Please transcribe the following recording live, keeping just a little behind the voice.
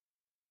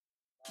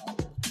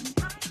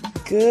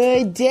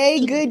Good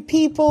day, good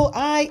people.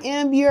 I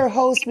am your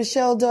host,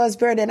 Michelle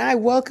Dawes-Bird, and I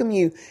welcome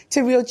you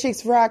to Real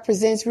Chicks Rock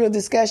Presents Real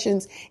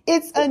Discussions.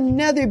 It's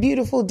another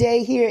beautiful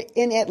day here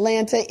in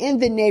Atlanta, in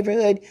the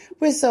neighborhood.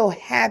 We're so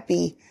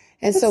happy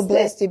and so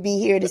blessed to be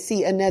here to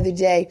see another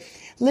day.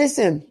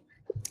 Listen,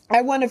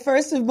 I want to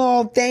first of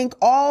all thank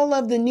all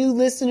of the new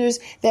listeners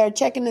that are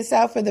checking us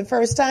out for the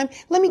first time.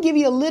 Let me give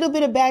you a little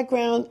bit of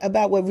background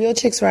about what Real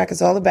Chicks Rock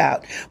is all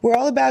about. We're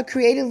all about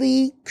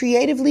creatively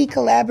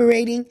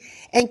collaborating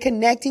and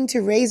connecting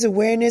to raise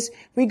awareness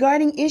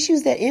regarding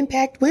issues that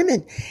impact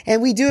women.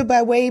 And we do it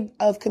by way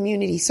of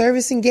community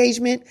service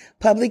engagement,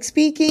 public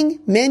speaking,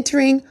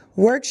 mentoring,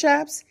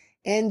 workshops,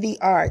 and the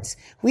arts.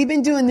 We've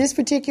been doing this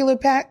particular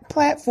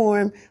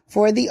platform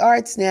for the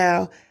arts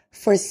now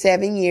for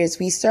 7 years.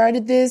 We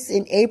started this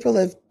in April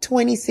of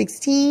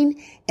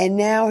 2016, and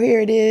now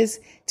here it is,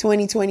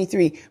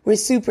 2023. We're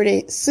super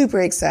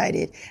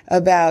excited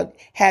about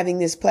having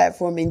this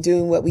platform and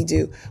doing what we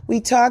do. We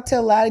talk to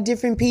a lot of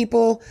different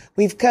people.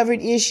 We've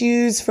covered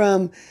issues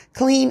from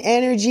clean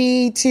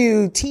energy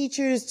to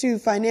teachers to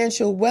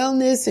financial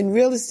wellness and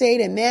real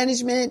estate and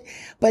management.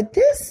 But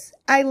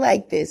I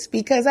like this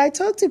because I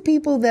talk to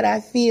people that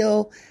I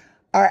feel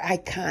are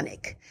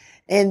iconic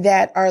and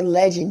that are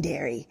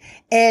legendary.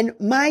 And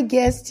my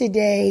guest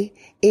today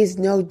is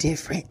no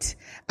different.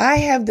 I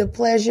have the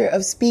pleasure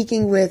of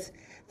speaking with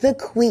the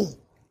Queen,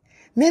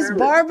 Miss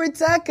Barbara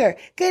Tucker.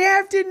 Good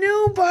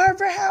afternoon,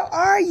 Barbara. How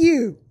are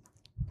you?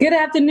 Good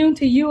afternoon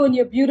to you and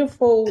your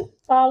beautiful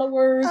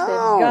followers. And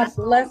God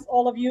bless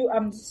all of you.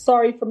 I'm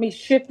sorry for me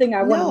shifting.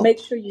 I want to make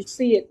sure you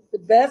see it the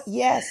best.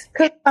 Yes.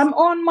 Because I'm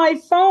on my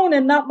phone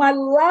and not my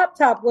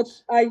laptop, which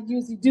I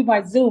usually do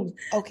my Zooms.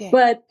 Okay.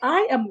 But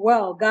I am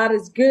well. God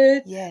is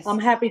good. Yes. I'm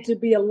happy to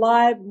be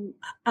alive.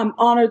 I'm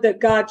honored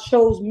that God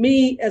chose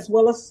me as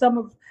well as some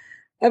of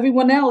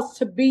everyone else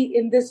to be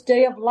in this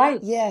day of life.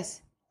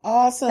 Yes.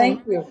 Awesome.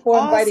 Thank you for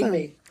inviting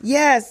me.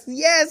 Yes.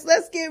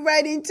 Let's get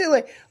right into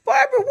it.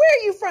 Barbara, where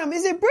are you from?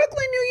 Is it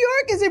Brooklyn, New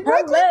York? Is it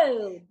Brooklyn?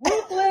 Hello,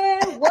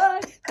 Brooklyn.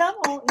 What? Come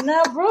on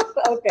now,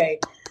 Brooklyn. Okay.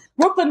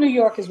 Brooklyn, New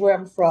York is where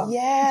I'm from.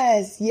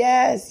 Yes.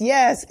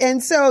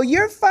 And so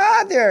your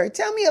father,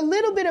 tell me a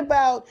little bit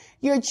about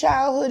your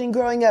childhood and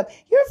growing up.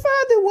 Your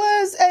father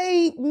was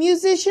a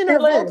musician or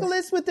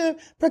vocalist with the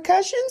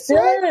percussions,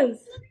 right?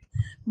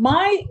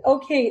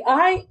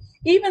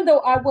 Even though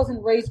I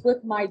wasn't raised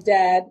with my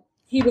dad,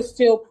 he was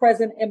still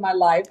present in my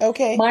life.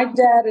 Okay. My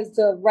dad is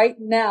right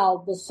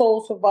now the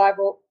sole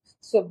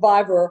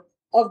survivor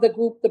of the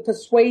group The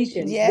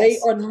Persuasions. Yes. They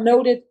are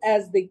noted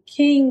as the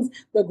kings,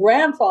 the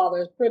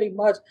grandfathers pretty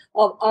much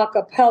of a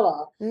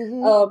cappella.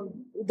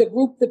 Mm-hmm. The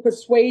group The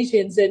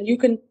Persuasions, and you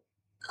can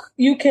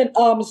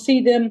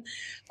see them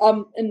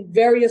in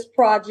various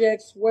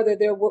projects, whether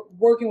they're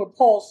working with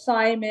Paul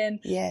Simon,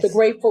 yes, the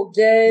Grateful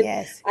Dead,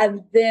 yes,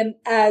 and then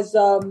as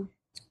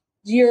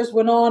years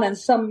went on and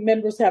some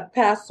members have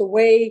passed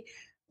away,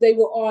 they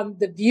were on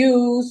The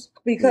Views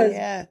because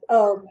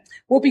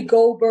Whoopi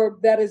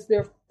Goldberg, that is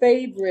their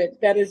favorite.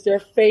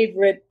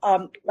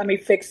 Let me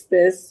fix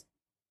this.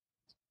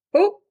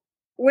 Oh,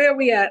 where are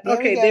we at?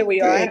 Okay, there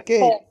we are.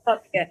 Good.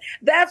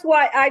 That's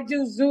why I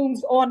do Zooms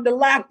on the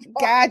laptop.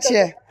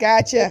 Gotcha.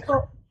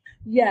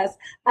 Yes.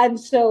 And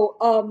so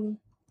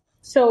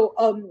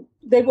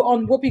they were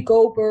on Whoopi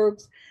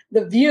Goldberg's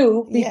The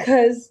View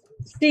because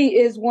she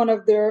is one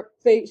of their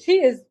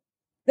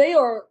they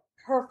are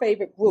her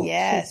favorite group.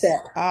 Yes. She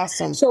said.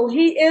 Awesome. So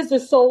he is the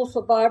sole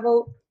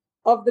survivor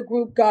of the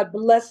group. God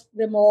bless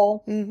them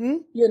all.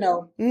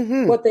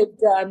 Mm-hmm. What they've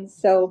done.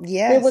 So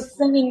there was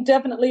singing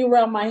definitely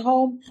around my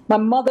home. My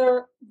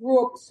mother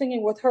grew up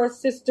singing with her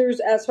sisters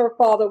as her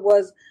father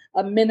was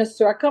a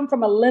minister. I come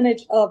from a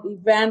lineage of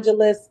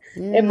evangelists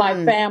in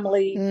my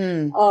family.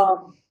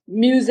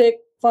 Music,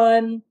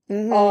 fun,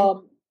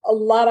 a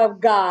lot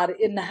of God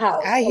in the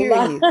house. I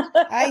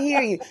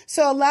hear you.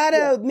 So a lot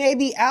of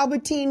maybe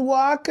Albertine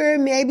Walker,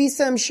 maybe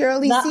some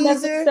Shirley Not Caesar. Not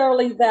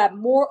necessarily that.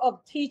 More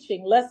of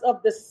teaching, less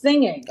of the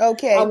singing.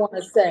 Okay. I want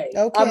to say.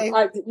 Okay.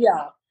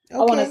 I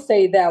want to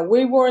say that.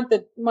 We weren't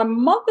my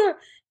mother,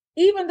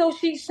 even though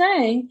she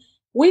sang,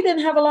 we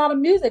didn't have a lot of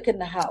music in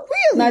the house.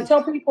 Really? And I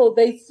tell people,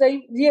 they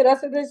say,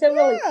 that's what they say,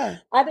 really. Yeah.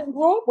 I didn't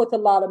grow up with a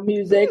lot of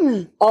music.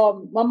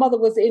 My mother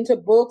was into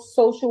books,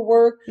 social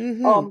work,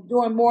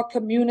 doing more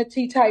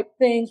community type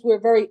things. We're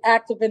very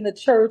active in the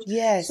church.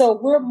 Yes. So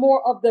we're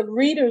more of the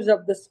readers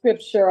of the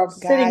scripture, of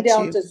sitting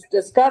down to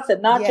discuss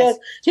it, not just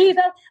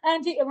Jesus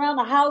and around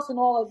the house and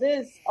all of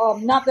this.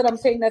 Not that I'm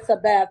saying that's a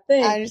bad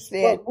thing. I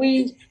understand. But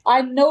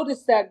I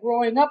noticed that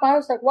growing up, I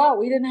was like, wow,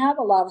 we didn't have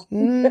a lot of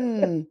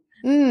that.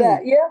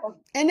 Yeah.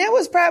 And that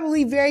was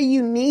probably very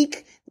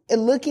unique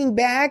looking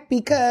back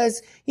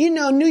because,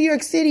 New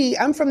York City,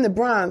 I'm from the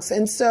Bronx.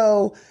 And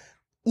so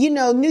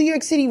New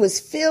York City was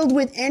filled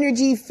with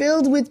energy,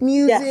 filled with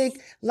music,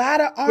 a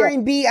lot of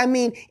R&B. I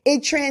mean,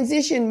 it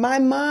transitioned. My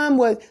mom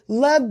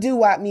loved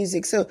doo-wop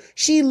music. So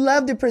she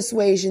loved the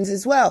Persuasions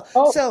as well.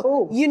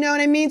 You know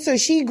what I mean? So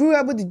she grew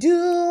up with the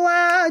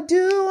doo-wah,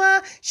 doo-wah.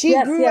 She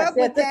grew up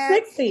with the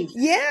that. 60s.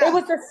 Yeah. It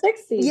was the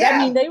 60s. Yeah. I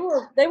mean, they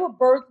were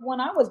birthed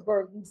when I was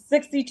birthed in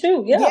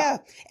 62. Yeah. Yeah.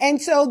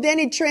 And so then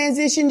it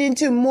transitioned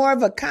into more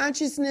of a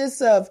consciousness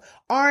of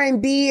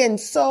R&B and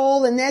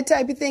soul and that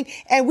type of thing.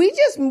 And we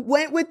just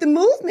went with the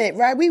movement,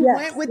 right? We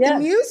went with the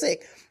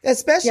music,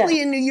 especially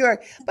in New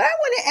York. But I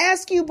want to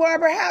ask you,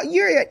 Barbara, how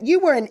you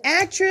were an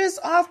actress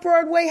off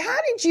Broadway. How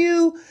did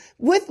you,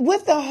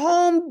 with the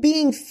home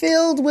being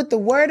filled with the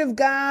Word of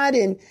God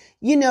and,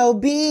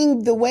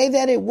 being the way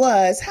that it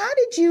was, how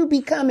did you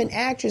become an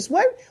actress?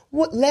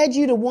 What led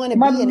you to want to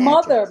be an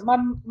actress?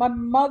 My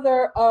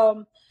mother,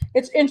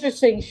 it's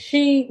interesting.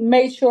 She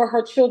made sure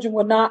her children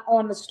were not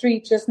on the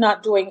street, just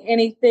not doing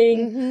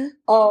anything.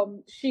 Mm-hmm.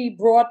 She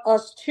brought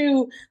us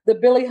to the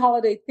Billie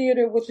Holiday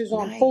Theater, which is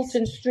on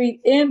Fulton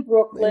Street in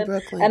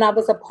Brooklyn. And I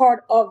was a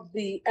part of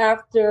the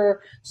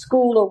after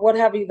school or what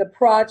have you, the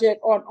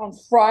project on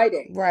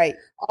Friday. Right.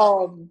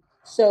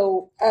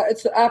 So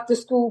it's an after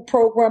school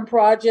program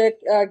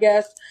project, I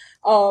guess.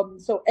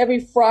 So every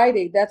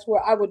Friday, that's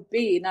where I would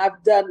be. And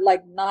I've done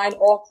like 9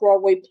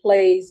 off-Broadway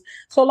plays.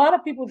 So a lot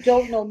of people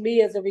don't know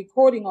me as a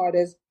recording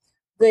artist.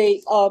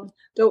 They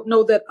don't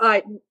know that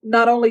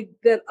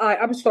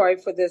I'm sorry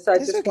for this. I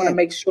just want to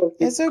make sure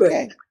it's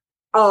okay.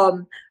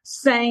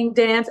 Sing,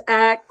 dance,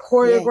 act,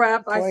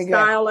 choreograph, I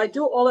style, I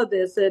do all of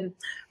this. And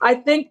I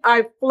think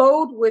I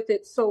flowed with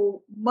it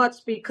so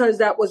much because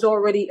that was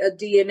already a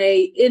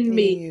DNA in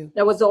me.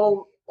 That was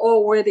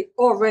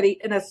already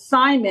an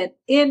assignment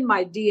in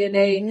my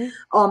DNA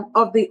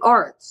of the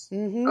arts,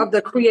 of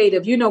the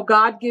creative.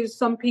 God gives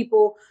some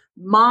people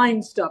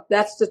mind stuff.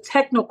 That's the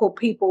technical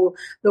people,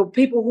 the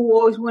people who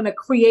always want to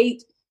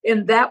create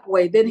in that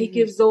way. Then he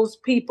gives those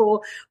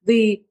people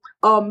the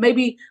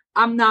maybe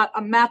I'm not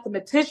a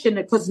mathematician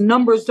because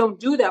numbers don't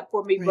do that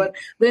for me, but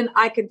then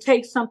I can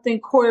take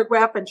something,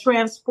 choreograph and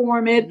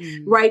transform it,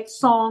 write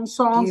songs,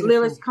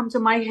 lyrics come to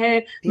my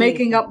head,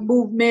 making up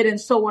movement and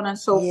so on and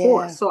so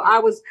forth. So I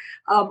was,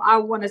 I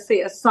want to say,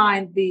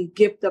 assigned the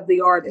gift of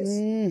the artist.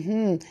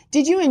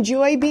 Did you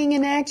enjoy being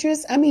an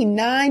actress? I mean,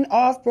 9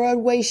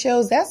 off-Broadway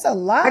shows, that's a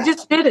lot. I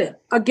just did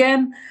it.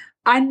 Again,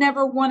 I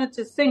never wanted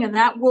to sing, and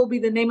that will be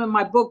the name of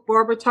my book,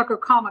 Barbara Tucker,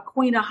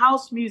 Queen of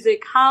House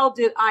Music. How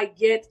did I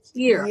get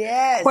here?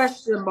 Yes.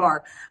 Question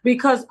mark.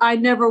 Because I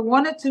never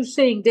wanted to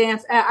sing,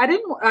 dance. I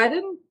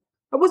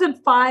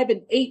wasn't 5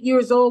 and 8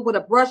 years old with a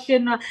brush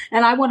in,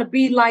 and I want to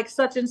be like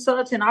such and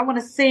such, and I want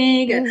to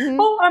sing,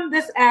 and I'm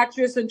this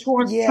actress, and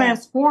towards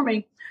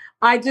transforming.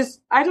 I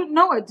don't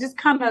know. It just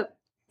kind of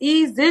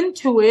eased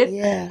into it,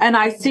 and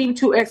I seemed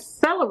to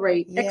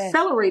accelerate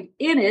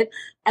in it,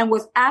 and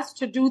was asked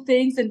to do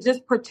things and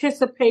just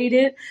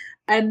participated.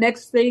 And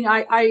next thing,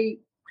 I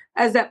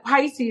as that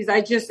Pisces,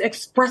 I just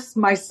expressed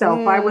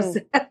myself. I was,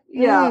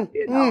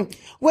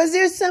 Was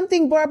there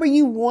something, Barbara,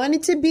 you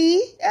wanted to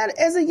be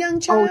as a young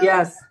child? Oh,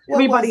 yes.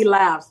 Everybody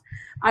laughs.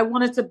 I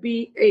wanted to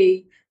be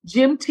a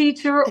gym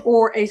teacher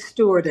or a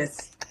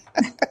stewardess.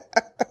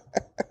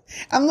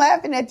 I'm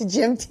laughing at the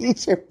gym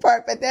teacher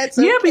part, but that's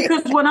okay. Yeah,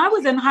 because when I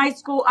was in high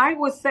school, I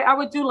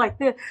would do like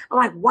this. I'm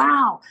like,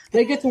 wow,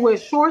 they get to wear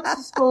shorts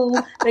to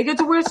school. They get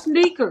to wear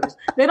sneakers.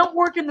 They don't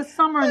work in the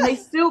summer and they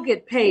still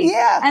get paid.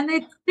 Yeah. And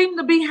they seem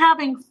to be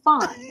having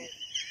fun.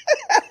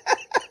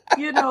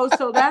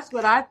 So that's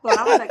what I thought.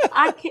 I was like,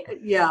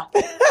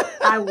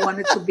 I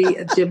wanted to be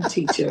a gym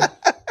teacher.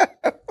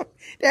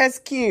 That's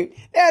cute.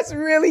 That's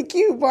really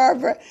cute,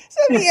 Barbara. So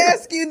let me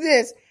ask you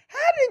this.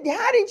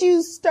 How did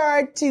you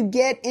start to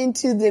get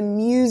into the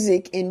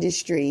music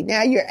industry?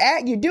 Now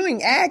you're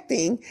doing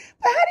acting,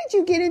 but how did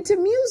you get into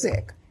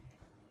music?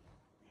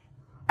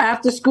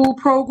 After school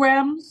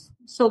programs.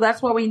 So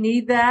that's why we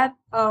need that.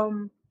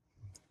 I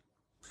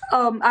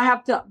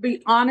have to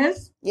be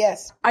honest.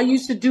 Yes. I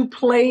used to do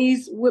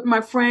plays with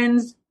my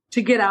friends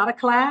to get out of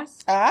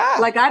class.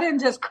 Like I didn't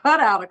just cut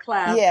out of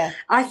class. Yeah.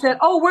 I said,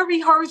 we're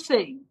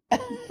rehearsing.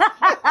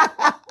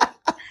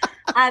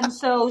 And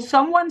so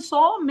someone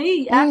saw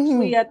me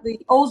actually at the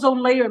Ozone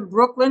Layer in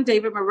Brooklyn.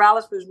 David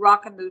Morales was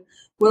rocking the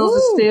Wheels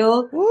of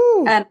Steel.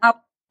 And I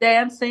was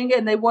dancing,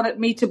 and they wanted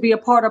me to be a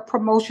part of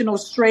Promotional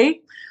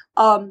Straight.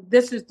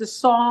 This is the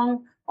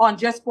song on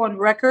Just Born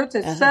Records.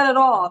 It's Set It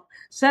Off.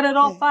 Set it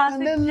off, I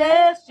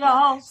suggest,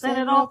 y'all. Set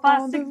it off,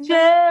 I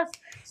suggest.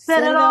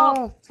 Set it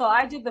off. So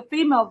I did the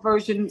female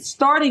version,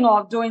 starting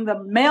off doing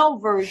the male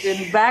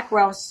version,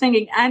 background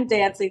singing and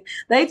dancing.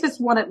 They just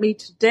wanted me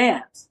to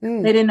dance.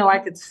 They didn't know I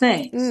could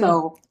sing.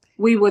 So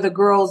we were the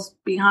girls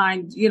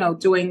behind,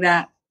 doing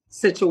that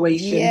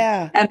situation.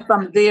 Yeah. And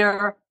from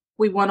there,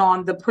 we went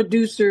on. The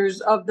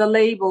producers of the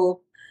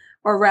label,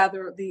 or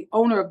rather the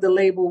owner of the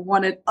label,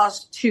 wanted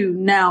us to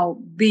now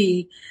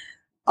be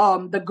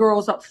the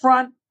girls up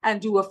front and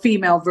do a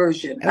female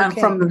version. Okay. And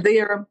from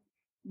there,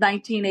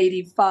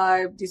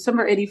 1985,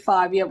 December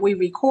 85, we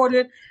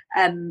recorded,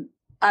 and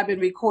I've been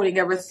recording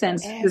ever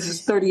since. This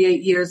is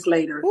 38 years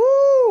later.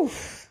 Woo!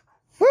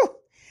 Woo!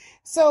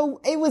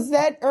 So it was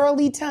that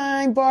early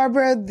time,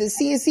 Barbara, the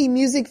CNC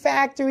Music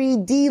Factory,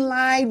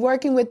 D-Light,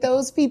 working with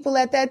those people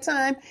at that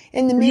time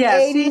in the mid-80s?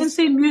 Yeah,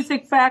 CNC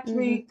Music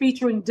Factory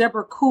featuring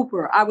Deborah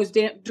Cooper. I was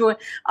doing,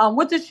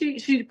 what did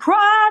she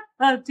cried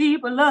a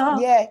deeper love,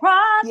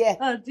 cried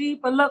a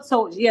deeper love.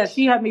 So, yeah,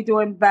 she had me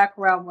doing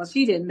background. Well,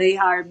 she didn't. They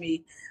hired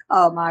me.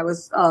 I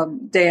was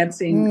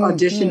dancing,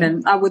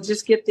 auditioning. I would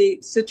just get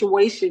the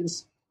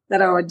situations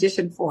that I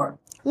auditioned for.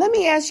 Let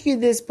me ask you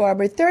this,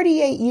 Barbara.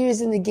 38 years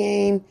in the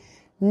game.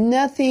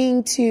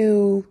 Nothing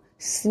to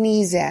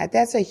sneeze at.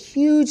 That's a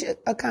huge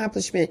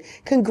accomplishment.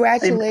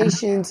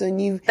 Congratulations on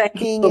you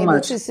being able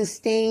to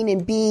sustain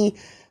and be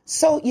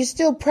so you're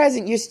still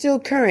present, you're still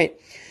current.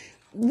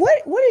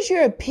 What is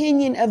your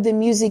opinion of the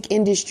music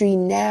industry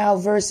now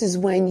versus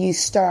when you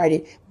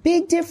started?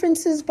 Big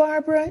differences,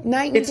 Barbara?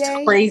 Night and day?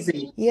 It's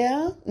crazy.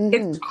 Yeah?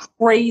 It's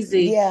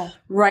crazy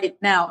right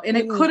now. And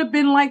it could have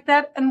been like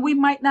that, and we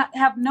might not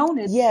have known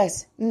it.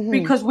 Yes.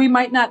 Because we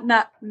might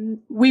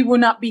we were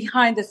not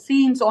behind the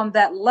scenes on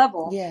that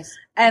level. Yes.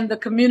 And the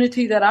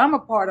community that I'm a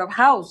part of,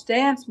 house,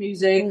 dance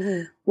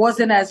music,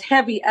 wasn't as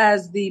heavy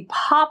as the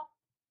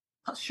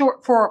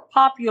short for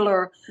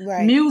popular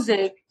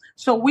music.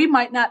 So we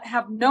might not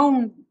have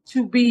known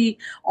to be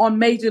on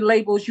major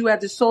labels. You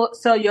had to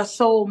sell your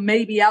soul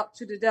maybe out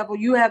to the devil.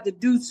 You had to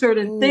do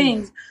certain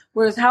things.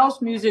 Whereas house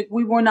music,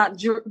 we were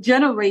not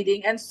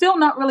generating and still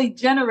not really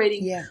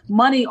generating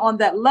money on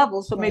that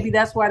level. So maybe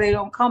that's why they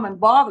don't come and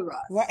bother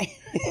us. Right.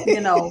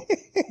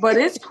 But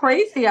it's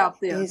crazy out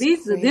there.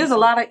 There's a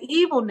lot of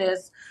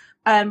evilness.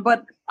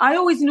 But I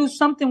always knew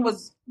something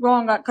was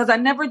wrong because I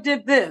never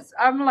did this.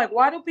 I'm like,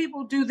 why do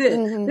people do this?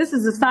 This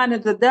is a sign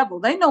of the devil.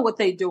 They know what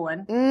they're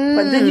doing.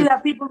 But then you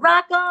have people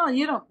rock on.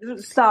 You don't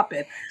stop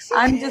it.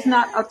 I'm just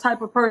not a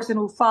type of person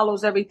who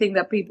follows everything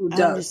that people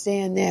do. I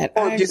understand that.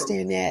 I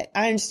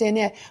understand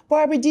that.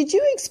 Barbara, did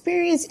you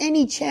experience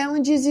any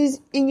challenges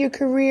in your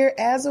career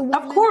as a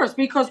woman? Of course,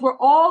 because we're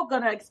all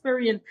going to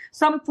experience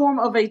some form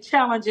of a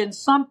challenge in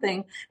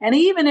something. And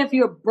even if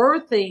you're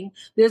birthing,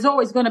 there's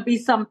always going to be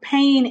some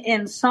pain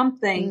in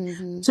something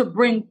to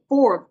bring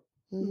forth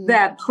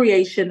that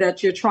creation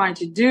that you're trying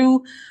to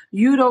do.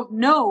 You don't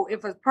know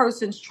if a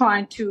person's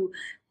trying to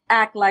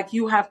act like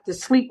you have to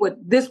sleep with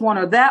this one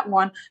or that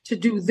one to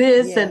do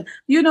this. And,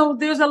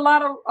 there's a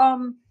lot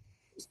of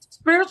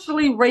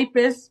spiritually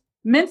rapists,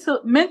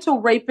 mental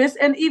rapists,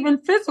 and even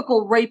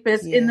physical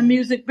rapists in the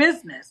music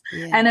business.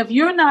 And if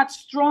you're not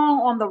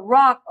strong on the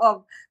rock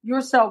of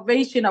your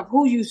salvation, of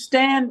who you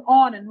stand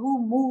on and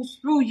who moves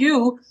through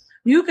you,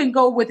 you can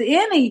go with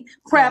any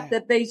crap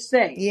that they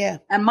say. Yeah.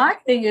 And my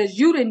thing is,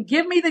 you didn't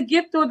give me the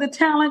gift or the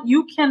talent.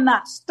 You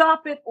cannot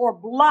stop it or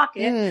block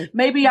it.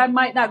 Maybe I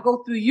might not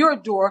go through your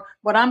door,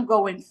 but I'm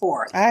going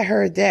for it. I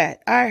heard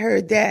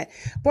that.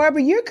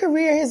 Barbara, your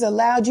career has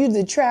allowed you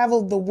to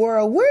travel the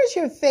world. Where's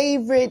your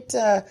favorite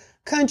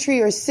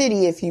country or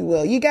city, if you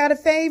will? You got a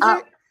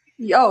favorite?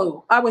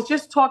 I was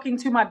just talking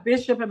to my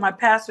bishop and my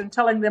pastor and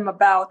telling them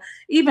about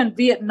even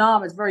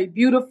Vietnam is very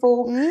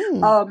beautiful.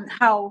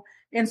 How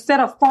instead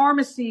of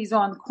pharmacies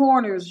on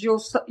corners, you'll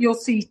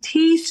see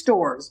tea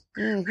stores,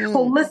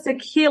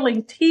 holistic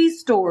healing tea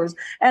stores,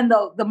 and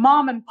the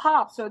mom and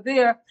pops are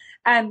there.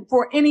 And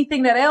for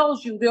anything that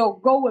ails you, they'll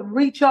go and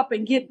reach up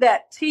and get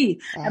that tea.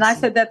 Awesome. And I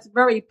said, that's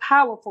very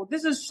powerful.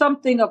 This is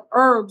something of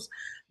herbs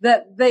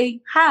that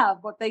they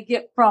have, but they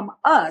get from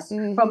us,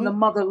 from the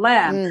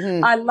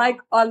motherland. I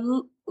like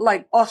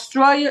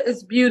Australia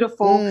is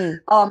beautiful.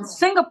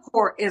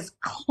 Singapore is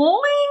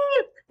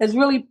clean. It's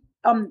really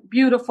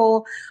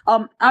beautiful.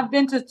 I've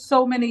been to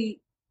so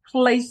many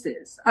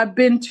places. I've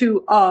been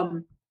to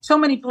so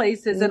many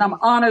places, and I'm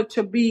honored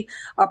to be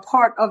a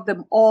part of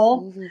them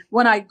all.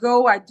 When I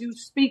go, I do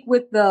speak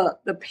with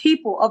the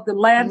people of the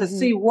land to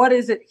see what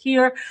is it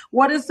here.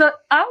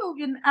 I will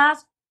even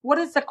ask, what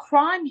is the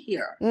crime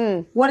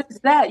here? What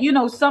is that?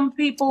 Some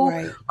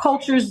people,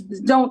 cultures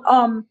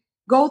don't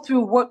go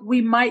through what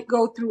we might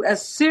go through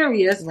as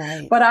serious,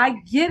 but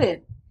I get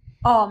it.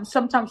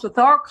 Sometimes with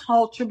our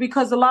culture,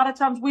 because a lot of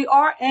times we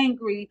are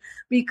angry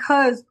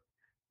because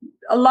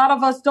a lot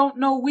of us don't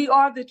know we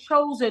are the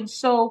chosen.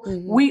 So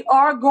we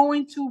are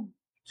going to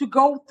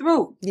go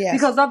through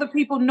because other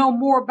people know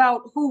more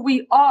about who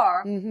we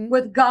are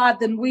with God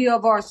than we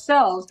of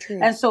ourselves.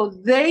 And so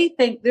they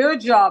think their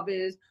job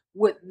is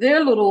with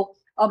their little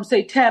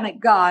satanic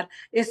God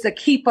is to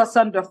keep us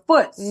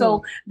underfoot.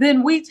 So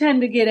then we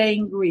tend to get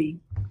angry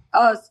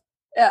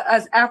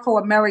as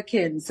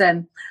Afro-Americans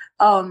and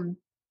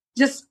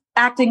just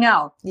acting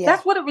out.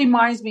 That's what it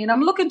reminds me. And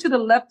I'm looking to the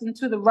left and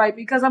to the right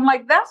because I'm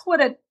like, that's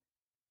what it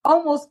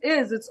almost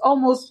is. It's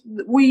almost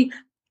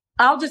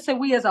I'll just say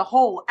we as a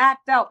whole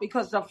act out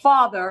because the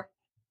Father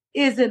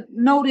isn't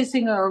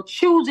noticing or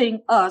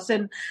choosing us.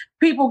 And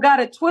people got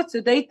it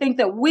twisted. They think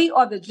that we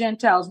are the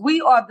Gentiles. We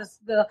are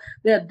the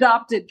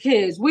adopted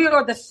kids. We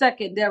are the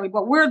secondary,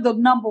 but we're the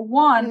number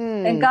one,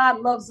 and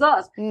God loves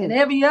us. And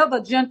every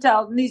other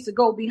Gentile needs to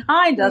go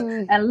behind us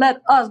and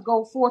let us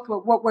go forth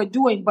with what we're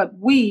doing. But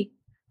we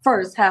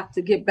first have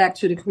to get back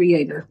to the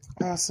Creator.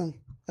 Awesome.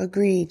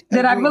 Agreed.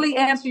 Did I really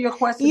answer your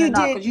question? You or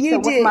not? did. You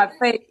said, did. What's my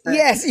favorite?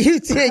 Yes, you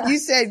did. You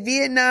said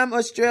Vietnam,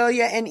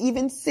 Australia, and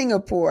even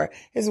Singapore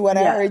is what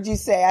I heard you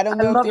say. I don't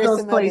know if there's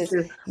some places.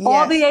 Others. Yes.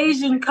 All the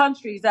Asian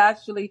countries,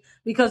 actually,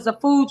 because the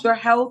foods are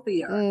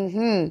healthier.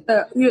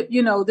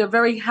 They're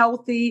very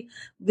healthy.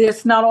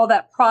 There's not all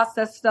that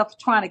processed stuff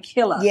trying to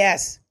kill us.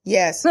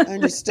 Yes,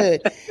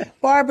 understood.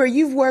 Barbara,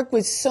 you've worked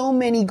with so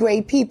many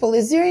great people.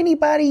 Is there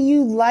anybody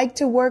you like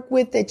to work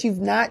with that you've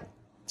not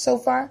so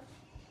far?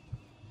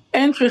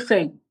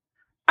 Interesting.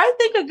 I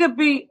think it could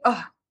be,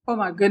 oh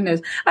my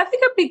goodness. I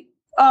think I'd be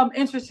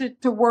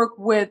interested to work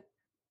with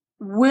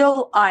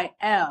will.i.am.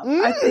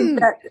 I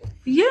think that,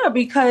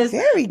 because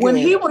when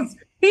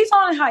he's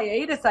on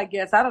hiatus, I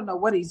guess. I don't know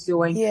what he's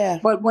doing. Yeah.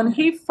 But when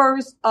he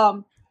first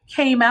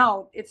came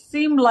out, it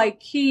seemed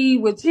like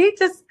his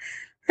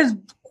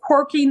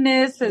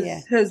quirkiness,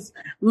 his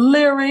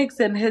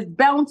lyrics and his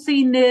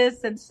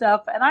bounciness and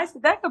stuff. And I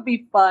said, that could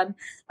be fun.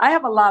 I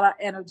have a lot of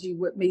energy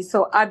with me.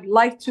 So I'd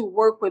like to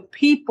work with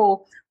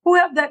people who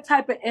have that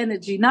type of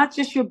energy, not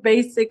just your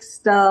basic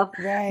stuff,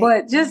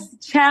 but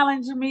just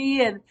challenge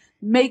me and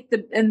make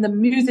the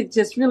music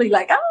just really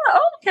like,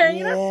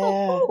 okay, that's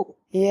so cool.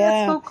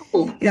 Yeah. That's so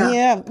cool.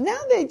 Yeah. Now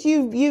that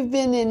you've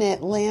been in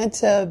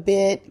Atlanta a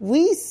bit,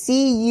 we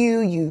see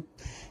you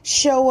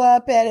show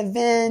up at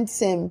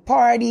events and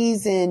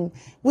parties, and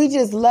we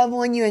just love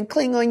on you and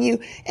cling on you.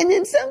 And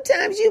then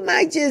sometimes you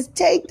might just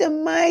take the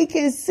mic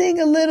and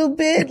sing a little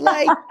bit,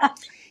 like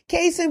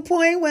case in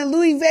point when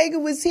Louis Vega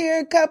was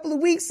here a couple of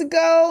weeks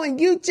ago, and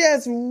you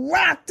just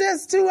rocked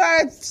us to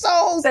our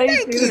souls.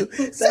 Thank you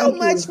so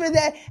much for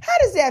that. How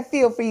does that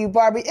feel for you,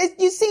 Barbie?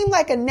 You seem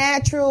like a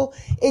natural.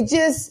 It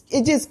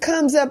just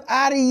comes up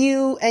out of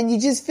you, and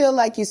you just feel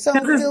like you're so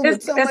filled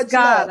with so much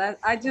God. love.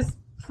 I just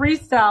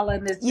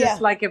freestyling is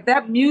just like, if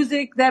that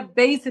music, that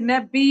bass and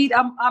that beat,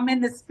 I'm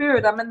in the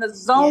spirit. I'm in the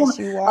zone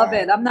of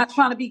it. I'm not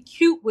trying to be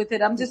cute with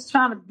it. I'm just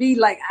trying to be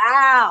like,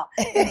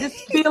 and just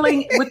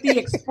feeling with the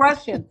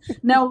expression.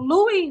 Now,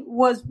 Louis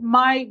was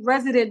my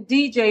resident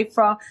DJ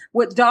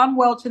with Don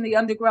Welch and the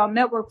Underground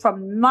Network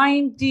from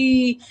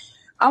 92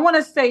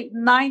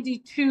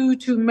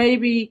 to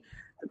maybe,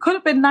 could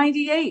have been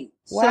 98.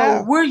 Wow.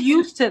 So we're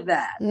used to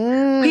that.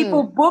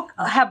 People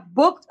have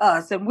booked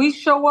us, and we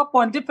show up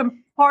on different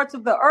parts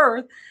of the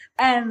earth,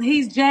 and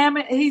he's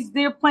jamming, he's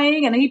there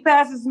playing, and he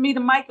passes me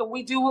the mic, and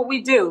we do what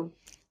we do.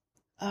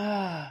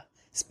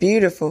 It's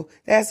beautiful.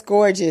 That's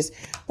gorgeous.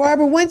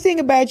 Barbara, one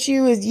thing about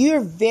you is you're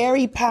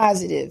very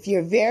positive.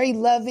 You're very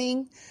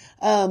loving.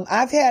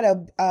 I've had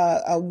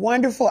a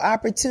wonderful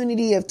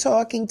opportunity of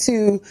talking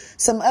to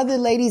some other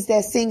ladies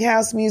that sing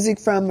house music,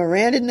 from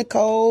Miranda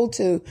Nicole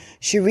to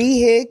Cherie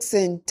Hicks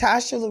and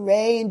Tasha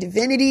LaRae and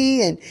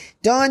Divinity and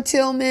Dawn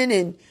Tillman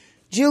and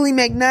Julie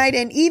McKnight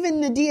and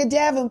even Nadia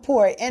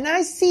Davenport. And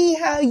I see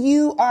how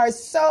you are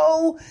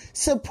so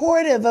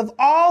supportive of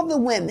all the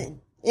women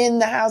in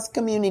the house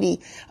community,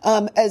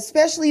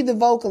 especially the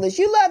vocalists.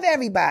 You love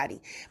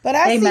everybody, but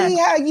I see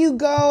how you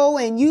go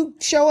and you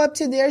show up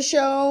to their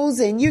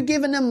shows and you're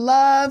giving them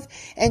love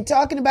and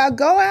talking about,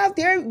 go out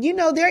there,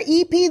 their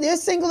EP, their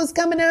single is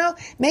coming out.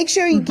 Make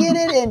sure you get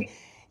it. And,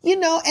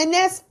 and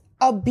that's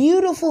a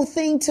beautiful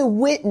thing to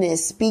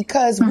witness,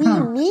 because we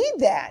need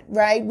that,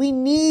 right? We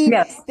need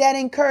that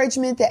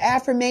encouragement, the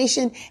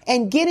affirmation,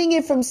 and getting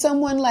it from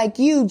someone like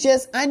you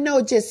I know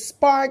it just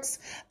sparks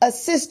a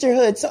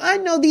sisterhood. So I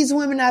know these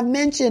women I've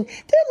mentioned,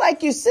 they're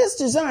like your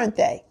sisters, aren't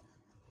they?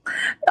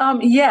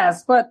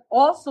 Yes, but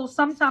also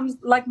sometimes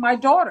like my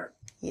daughter.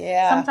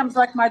 Yeah. Sometimes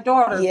like my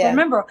daughter. Yeah.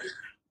 Remember,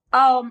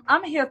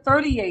 I'm here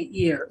 38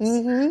 years.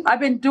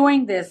 I've been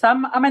doing this.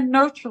 I'm a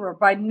nurturer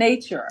by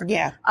nature.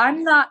 Yeah.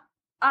 I'm not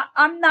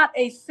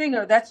a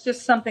singer. That's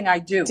just something I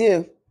do.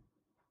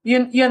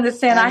 You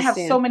understand? I have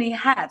so many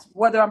hats,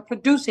 whether I'm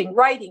producing,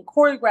 writing,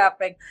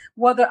 choreographing,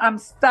 whether I'm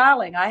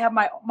styling. I have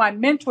my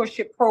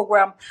mentorship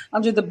program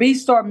under the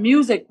B-Star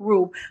Music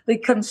Group, the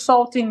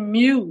Consulting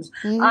Muse.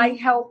 I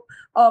help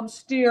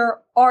steer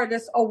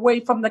artists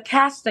away from the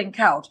casting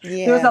couch.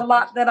 There's a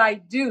lot that I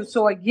do.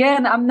 So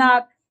again, I'm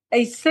not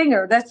a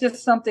singer. That's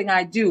just something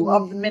I do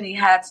of the many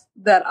hats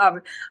that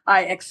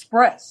I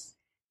express.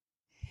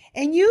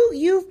 And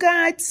you've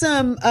got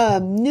some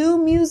new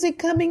music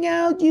coming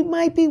out. You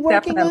might be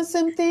working on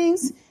some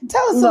things.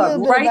 Tell us a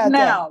little bit about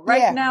that.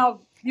 Right now,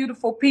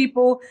 beautiful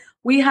people,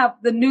 we have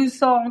the new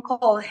song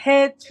called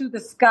Head to the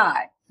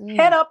Sky,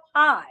 Head Up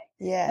High.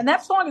 Yeah. And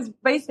that song is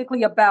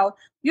basically about,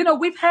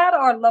 we've had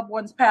our loved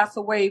ones pass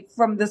away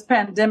from this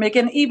pandemic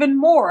and even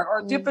more,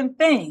 or different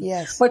things.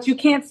 Yes. But you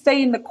can't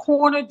stay in the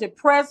corner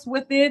depressed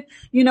with it.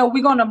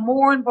 We're going to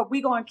mourn, but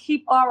we're going to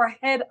keep our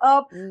head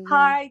up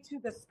high to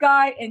the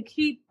sky and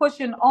keep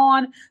pushing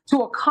on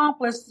to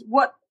accomplish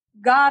what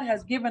God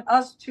has given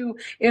us to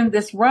in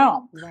this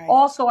realm. Right.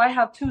 Also, I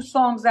have 2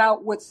 songs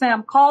out with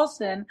Sam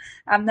Carlson,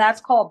 and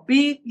that's called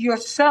Be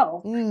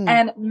Yourself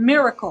and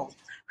Miracles.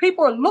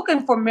 People are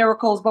looking for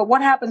miracles, but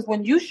what happens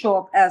when you show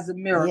up as a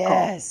miracle?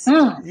 Yes.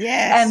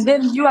 Yes. And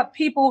then you have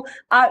people,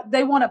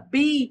 they want to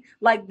be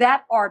like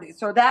that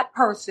artist or that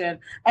person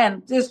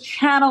and just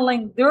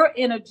channeling their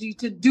energy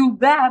to do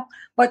that.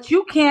 But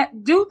you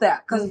can't do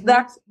that because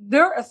that's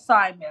their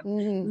assignment.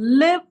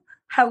 Live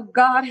how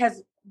God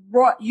has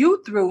brought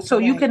you through so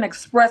you can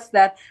express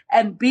that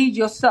and be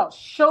yourself.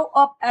 Show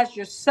up as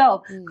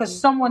yourself because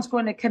someone's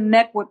going to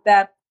connect with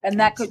that. And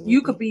that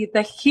you could be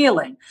the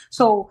healing.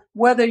 So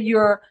whether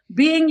you're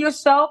being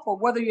yourself or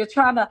whether you're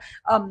trying to,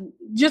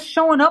 just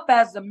showing up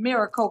as a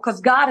miracle, because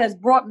God has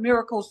brought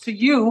miracles to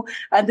you.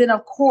 And then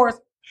of course,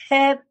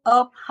 head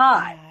up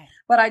high.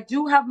 But I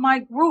do have my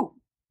group,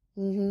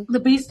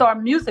 the B-Star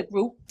Music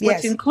Group,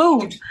 which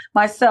includes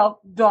myself,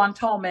 Dawn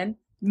Tolman,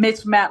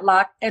 Mitch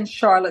Matlock, and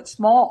Charlotte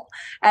Small.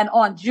 And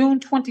on June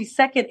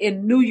 22nd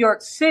in New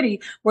York City,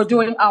 we're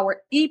doing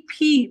our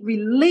EP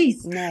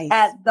release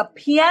at the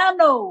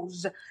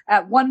Pianos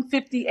at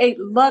 158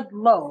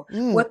 Ludlow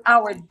with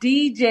our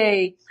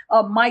DJ,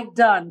 Mike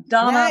Dunn,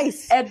 Donna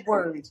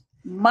Edwards.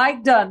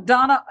 Mike Dunn,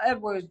 Donna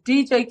Edwards,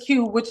 DJ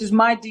Q, which is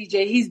my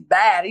DJ. He's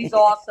bad. He's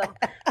awesome.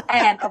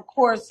 And of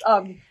course,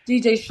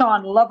 DJ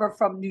Sean Lover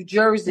from New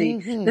Jersey.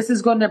 This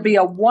is going to be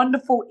a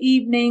wonderful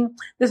evening.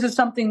 This is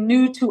something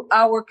new to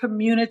our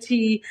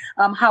community,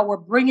 how we're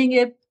bringing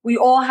it. We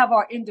all have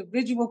our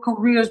individual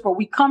careers, but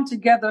we come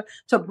together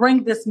to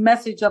bring this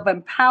message of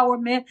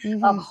empowerment,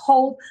 of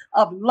hope,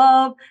 of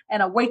love,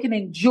 and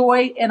awakening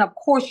joy, and of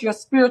course, your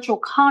spiritual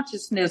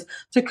consciousness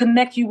to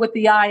connect you with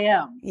the I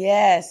Am.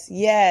 Yes,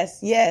 yes,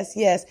 yes,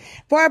 yes.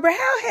 Barbara,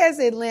 how has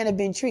Atlanta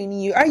been treating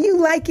you? Are you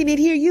liking it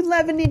here? You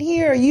loving it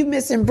here? Or are you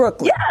missing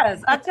Brooklyn?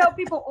 Yes, I tell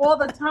people all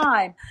the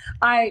time.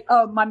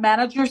 My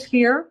manager's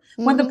here.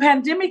 When the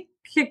pandemic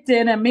kicked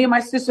in and me and my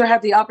sister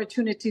had the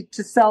opportunity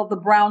to sell the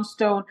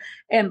brownstone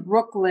in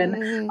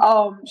Brooklyn.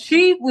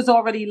 She was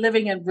already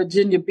living in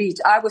Virginia Beach.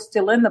 I was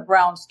still in the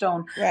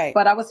brownstone,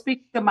 but I was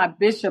speaking to my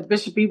Bishop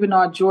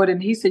Ebenard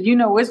Jordan. He said,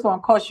 it's going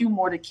to cost you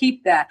more to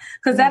keep that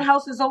because that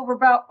house is over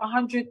about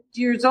 100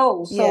 years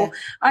old. So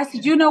I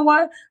said, you know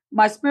what?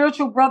 My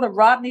spiritual brother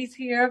Rodney's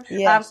here.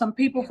 I have some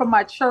people from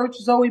my church,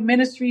 Zoe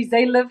Ministries.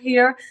 They live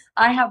here.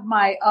 I have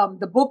my,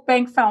 the Book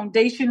Bank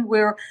Foundation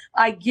where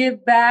I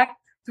give back.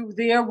 Through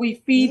there,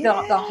 we feed the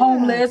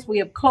homeless. We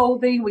have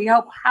clothing. We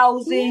help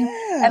housing.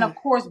 And of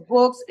course,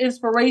 books,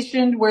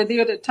 inspiration. We're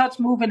there to touch,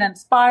 move, and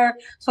inspire.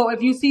 So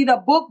if you see the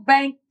Book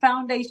Bank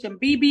Foundation,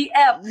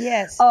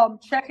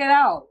 BBF, check it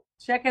out.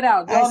 Check it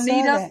out. Y'all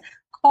need us?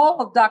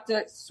 Call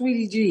Dr.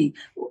 Sweetie G,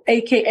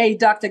 a.k.a.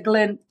 Dr.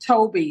 Glenn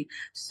Toby.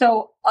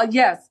 So,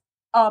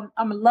 I'm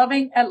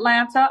loving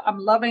Atlanta. I'm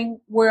loving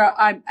where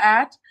I'm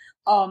at.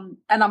 And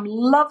I'm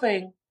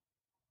loving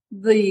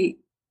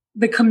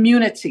the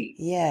community.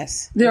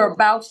 Yes. They're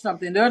about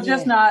something. They're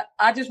just not,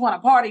 I just want to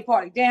party,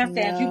 dance.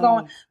 You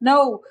going,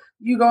 no,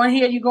 you going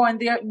here, you going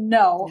there.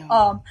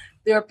 No.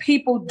 There are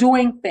people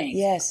doing things.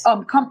 Yes.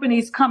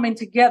 Companies coming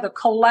together,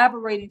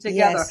 collaborating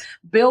together,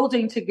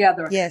 building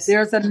together. Yes.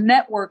 There's a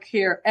network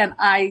here and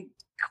I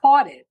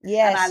caught it.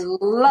 Yes. And I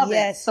love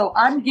it. So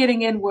I'm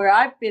getting in where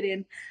I fit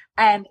in.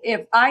 And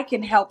if I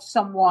can help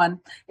someone,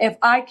 if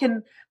I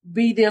can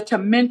be there to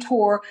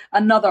mentor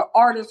another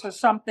artist or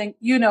something,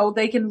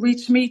 they can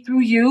reach me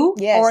through you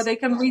or they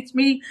can reach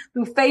me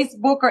through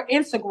Facebook or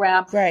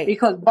Instagram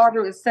because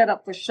Barter is set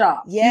up for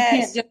shop. You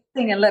can't just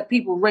sing and let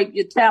people rape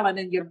your talent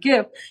and your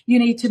gift. You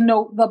need to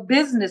know the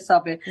business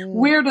of it.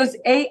 Where does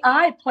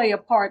AI play a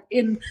part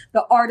in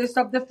the artists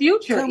of the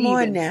future? Come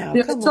on now.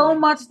 There's so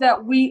much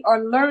that we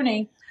are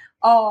learning,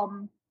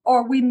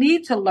 or we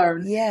need to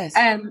learn. Yes.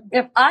 And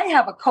if I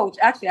have a coach,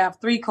 actually I have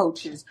 3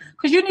 coaches,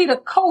 because you need a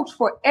coach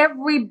for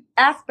every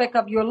aspect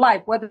of your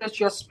life, whether it's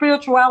your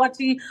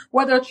spirituality,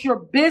 whether it's your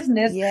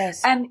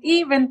business, and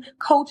even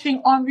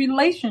coaching on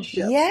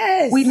relationships.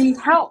 Yes. We need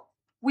help.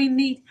 We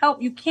need help.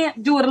 You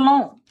can't do it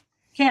alone.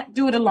 Can't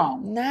do it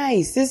alone.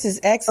 Nice. This is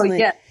excellent.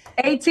 So,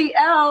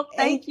 ATL,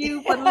 thank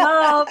you for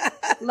love.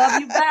 Love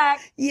you back.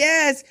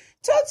 Yes.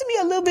 Talk to me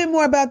a little bit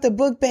more about the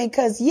Book Bank,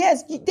 because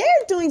they're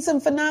doing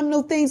some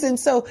phenomenal things. And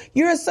so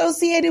you're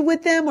associated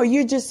with them or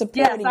you're just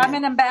supporting them? Yes, I'm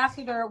an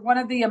ambassador, one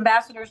of the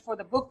ambassadors for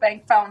the Book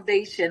Bank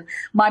Foundation.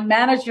 My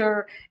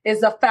manager is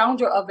the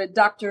founder of it,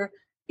 Dr.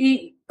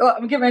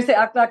 I'm getting ready to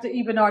say Dr.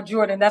 Ebenard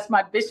Jordan. That's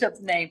my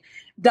bishop's name.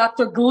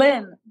 Dr.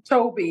 Glenn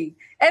Toby.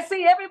 And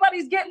see,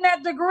 everybody's getting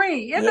that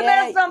degree. Isn't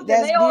that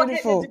something? They all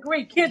get a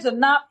degree. Kids are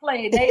not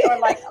playing. They are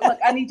like, look,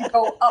 I need to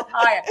go up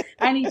higher.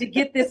 I need to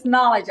get this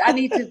knowledge. I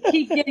need to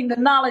keep getting the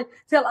knowledge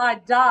till I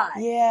die.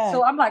 Yeah.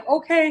 So I'm like,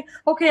 okay,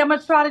 I'm going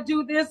to try to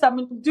do this. I'm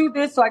going to do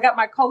this. So I got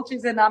my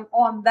coaches and I'm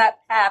on that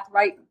path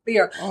right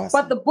there. Awesome.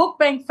 But the Book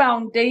Bank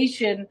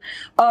Foundation,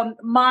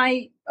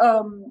 the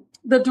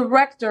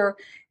director,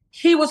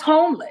 he was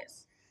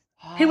homeless.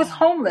 He was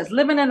homeless,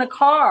 living in a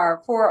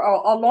car for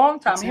a long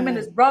time, him and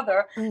his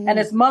brother and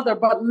his mother,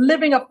 but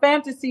living a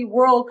fantasy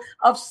world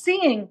of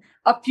seeing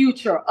a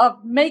future,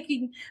 of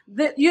making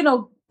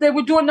they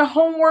were doing the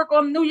homework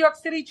on New York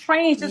City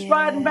trains, just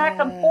riding back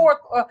and forth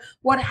or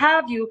what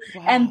have you.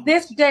 Wow. And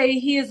this day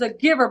he is a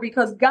giver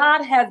because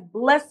God has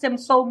blessed him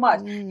so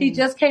much. He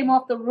just came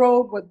off the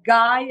road with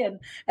Guy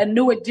and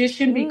New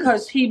Edition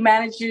because he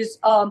manages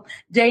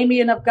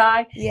Damien of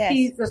Guy. Yes.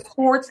 He's a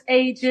sports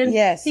agent.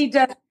 Yes. He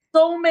does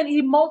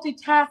he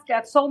multitasks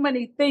at so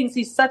many things.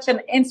 He's such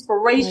an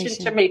inspiration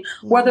to me,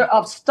 whether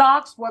of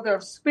stocks, whether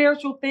of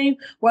spiritual things,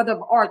 whether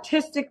of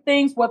artistic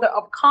things, whether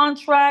of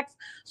contracts.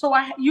 So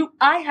we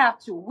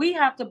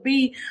have to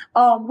be,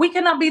 we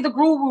cannot be the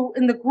guru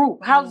in the group.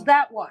 How's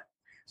that one?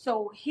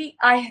 So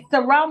I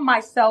surround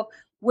myself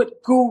with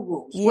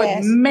gurus,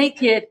 with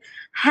make it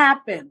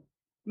happen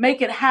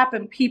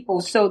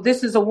people. So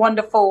this is a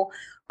wonderful,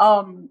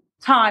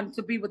 time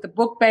to be with the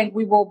book bank.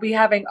 We will be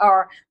having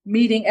our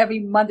meeting every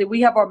Monday.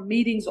 We have our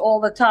meetings all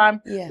the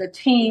time, the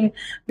team,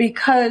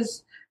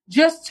 because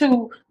just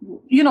to,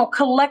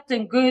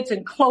 collecting goods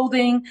and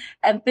clothing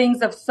and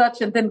things of such,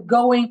 and then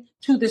going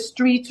to the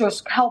streets or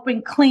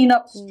helping clean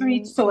up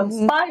streets to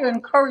inspire,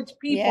 encourage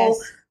people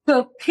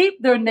to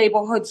keep their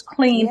neighborhoods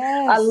clean.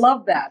 I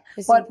love that.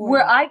 But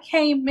where I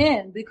came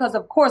in, because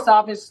of course,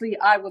 obviously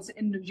I was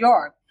in New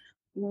York,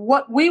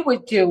 what we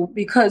would do,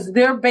 because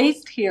they're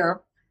based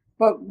here,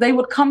 but they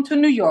would come to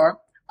New York.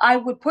 I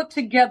would put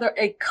together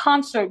a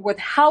concert with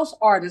house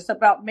artists,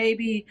 about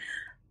maybe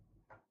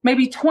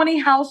 20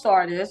 house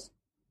artists,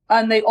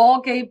 and they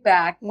all gave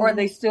back, or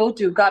they still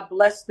do. God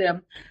bless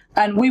them.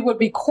 And we would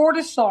record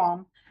a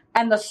song,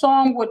 and the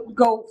song would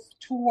go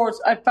towards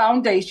a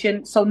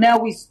foundation. So now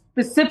we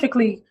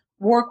specifically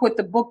work with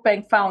the Book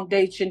Bank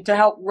Foundation to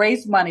help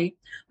raise money.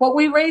 But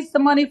we raise the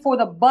money for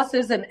the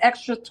buses and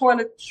extra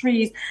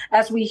toiletries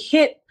as we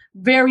hit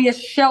various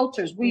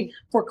shelters.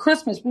 For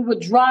Christmas, we would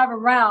drive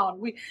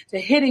around.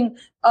 Hitting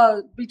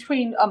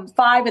between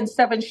 5 and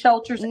 7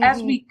 shelters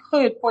as we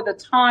could for the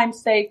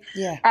time's sake.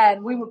 Yeah.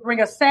 And we would bring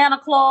a Santa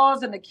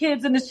Claus, and the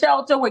kids in the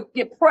shelter would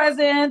get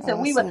presents.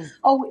 And we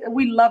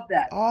love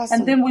that. Awesome.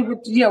 And then we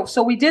would,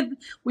 so we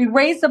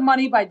raised the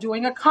money by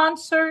doing a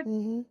concert,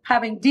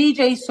 having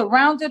DJs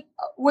surrounded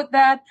with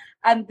that.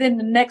 And then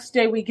the next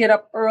day we get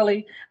up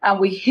early and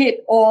we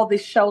hit all the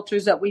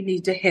shelters that we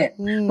need to hit.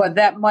 But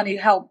that money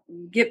helped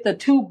get the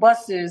 2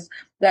 buses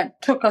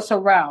that took us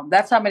around.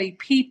 That's how many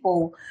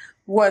people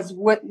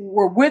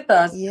were with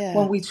us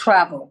when we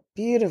traveled.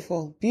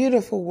 Beautiful,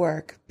 beautiful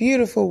work.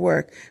 Beautiful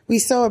work. We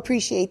so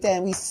appreciate that,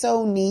 and we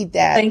so need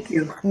that. Thank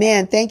you.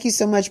 Man, thank you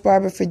so much,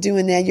 Barbara, for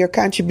doing that. Your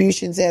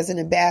contributions as an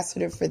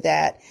ambassador for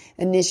that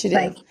initiative.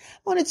 I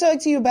want to talk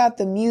to you about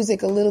the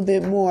music a little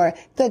bit more.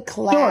 The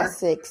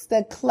classics,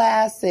 the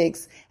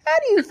classics. How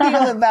do you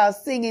feel about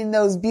singing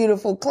those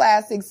beautiful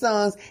classic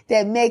songs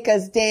that make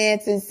us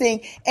dance and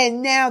sing?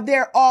 And now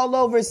they're all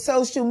over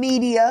social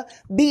media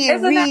being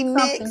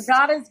remixed.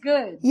 God is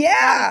good.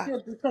 Yeah. God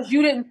is good, because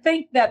you didn't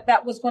think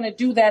that was going to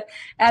do that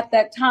at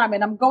that time.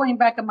 And I'm going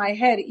back in my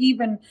head,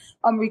 even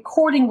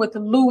recording with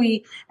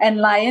Louis and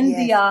La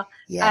India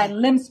and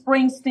Lim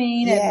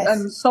Springsteen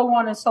and so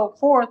on and so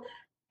forth.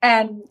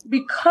 And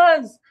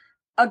because,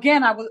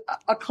 again, I was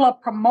a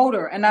club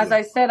promoter. And as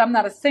I said, I'm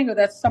not a singer.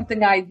 That's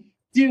something I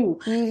do.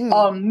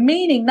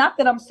 Meaning, not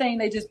that I'm saying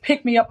they just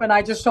picked me up and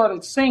I just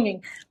started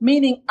singing,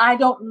 meaning I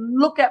don't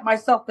look at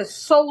myself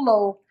as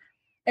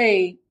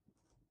a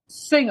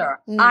singer.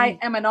 I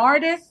am an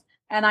artist,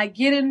 and I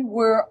get in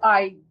where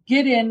I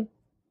get in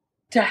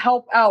to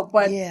help out.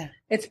 But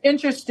it's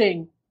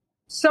interesting.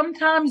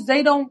 Sometimes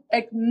they don't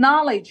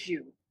acknowledge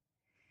you.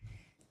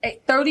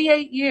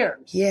 38 years.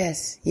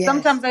 Yes.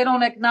 Sometimes they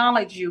don't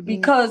acknowledge you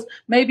because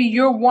maybe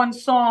your one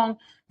song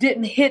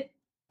didn't hit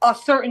a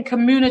certain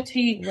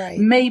community,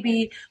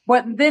 maybe,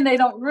 but then they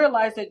don't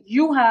realize that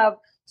you have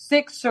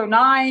 6 or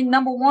 9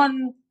 number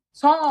 1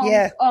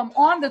 songs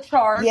on the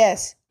chart.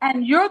 Yes.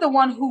 And you're the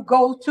one who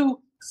goes to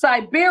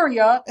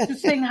Siberia to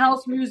sing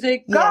house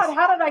music. God,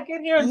 how did I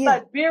get here in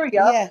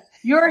Siberia?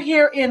 You're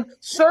here in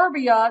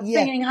Serbia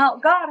singing house.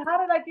 God, how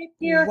did I get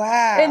here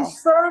in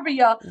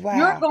Serbia?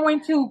 You're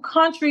going to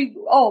country.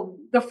 Oh,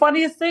 the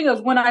funniest thing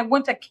is when I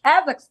went to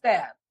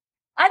Kazakhstan.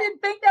 I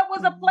didn't think that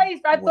was a place.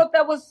 I thought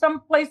that was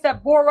some place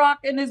that Borat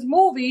in his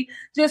movie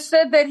just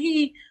said that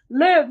he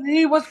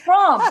was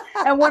from.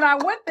 And when I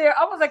went there,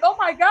 I was like, oh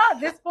my God,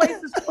 this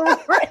place is for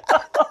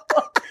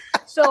real.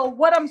 So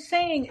what I'm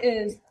saying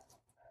is,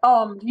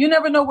 you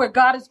never know where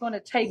God is going to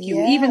take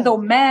you, even though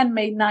man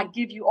may not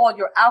give you all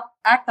your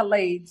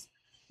accolades,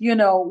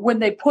 when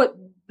they put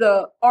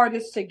the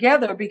artists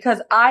together,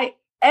 because I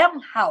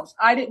am house.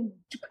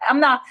 I'm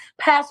not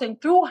passing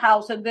through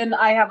house and then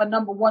I have a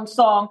number 1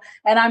 song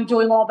and I'm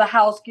doing all the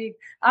house gigs.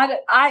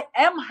 I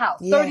am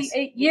house.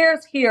 38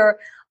 years here.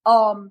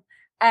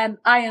 And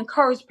I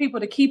encourage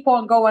people to keep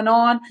on going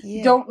on.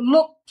 Don't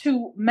look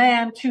to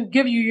man to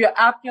give you your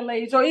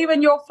accolades or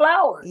even your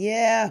flowers.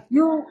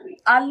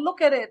 I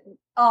look at it,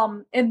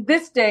 in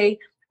this day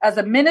as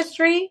a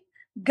ministry,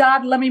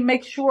 God, let me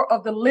make sure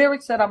of the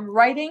lyrics that I'm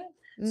writing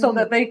so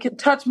that they can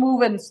touch,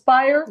 move, and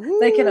inspire. Ooh.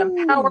 They can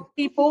empower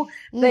people.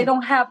 They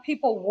don't have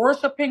people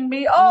worshiping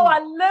me. Oh,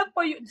 I live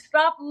for you.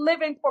 Stop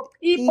living for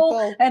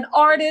people and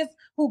artists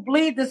who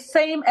bleed the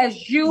same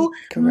as you.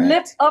 Correct.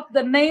 Lift up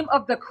the name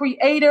of the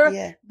Creator.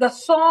 Yeah. The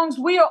songs,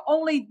 we are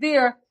only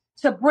there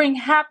to bring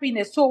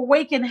happiness, to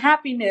awaken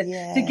happiness,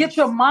 to get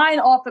your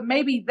mind off of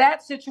maybe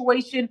that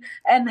situation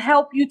and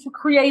help you to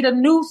create a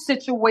new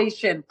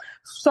situation,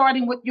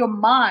 starting with your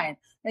mind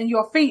and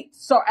your feet.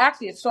 So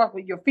actually it starts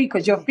with your feet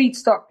because your feet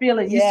start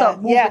feeling, you start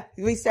moving. Yeah,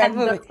 we start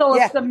moving. So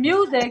it's the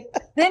music.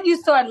 Then you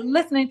start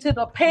listening to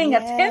paying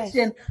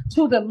attention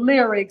to the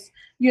lyrics,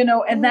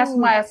 and that's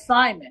my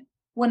assignment.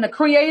 When the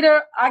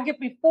Creator, I get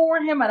before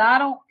him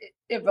and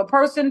if a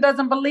person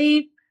doesn't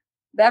believe,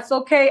 that's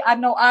okay. I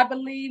know I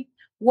believe.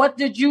 What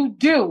did you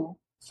do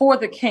for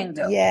the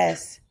kingdom?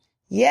 Yes.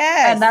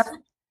 And that's,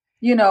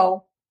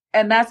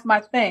 and that's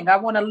my thing. I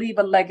want to leave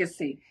a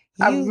legacy.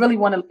 I really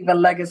want to leave a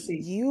legacy.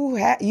 You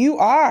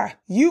are,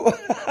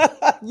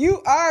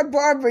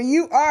 Barbara.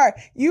 You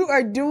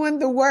are doing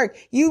the work.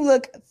 You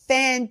look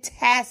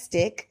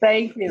fantastic.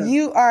 Thank you.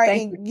 You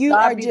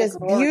are just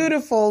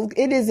beautiful.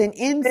 It is an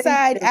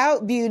inside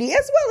out beauty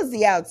as well as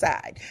the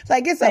outside.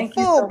 Like it's a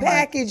full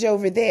package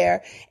over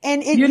there.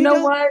 And you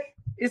know what?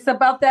 It's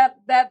about that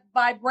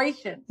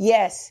vibration.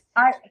 Yes.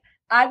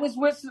 I was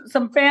with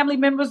some family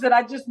members that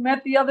I just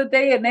met the other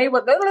day, and they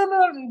were,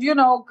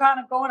 kind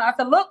of going. I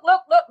said, look,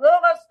 let's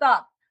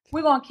stop.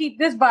 We're going to keep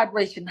this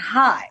vibration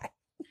high.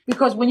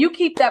 Because when you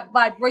keep that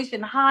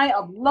vibration high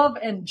of love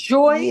and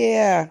joy,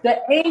 the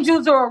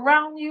angels are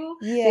around you.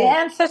 The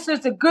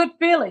ancestors, a good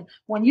feeling.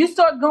 When you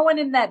start going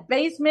in that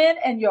basement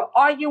and you're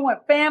arguing with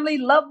family,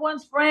 loved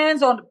ones,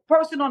 friends, or the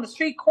person on the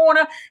street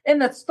corner, in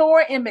the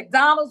store, in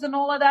McDonald's and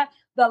all of that,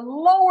 the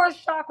lower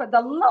chakra,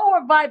 the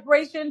lower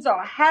vibrations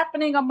are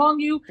happening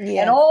among you.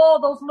 And all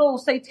those little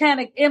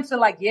satanic imps are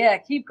like,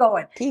 keep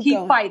going,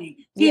 keep fighting,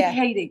 keep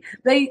hating.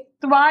 They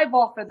thrive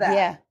off of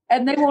that.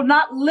 And they will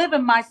not live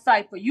in my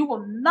cipher. You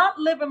will not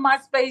live in my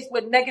space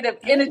with negative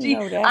energy.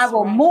 I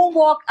will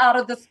moonwalk out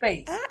of the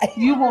space.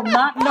 You will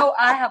not know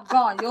I have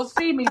gone. You'll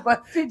see me,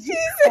 but you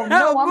will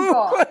know I'm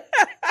gone.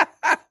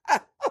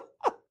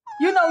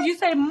 You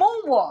say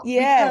moonwalk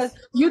because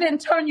you didn't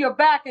turn your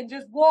back and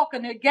just walk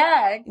and they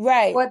gag.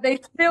 Right. But they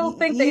still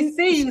think they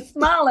see you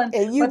smiling.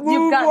 And you've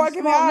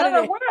gotten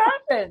small. What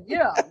happened?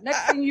 Yeah.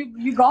 Next thing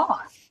you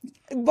gone.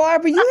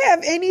 Barbara, you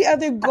have any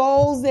other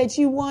goals that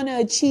you want to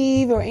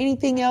achieve or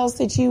anything else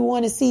that you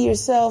want to see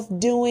yourself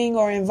doing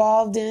or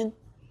involved in?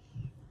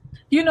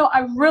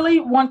 I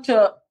really want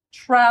to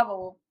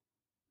travel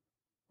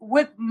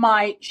with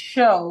my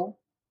show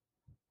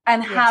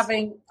and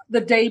having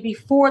the day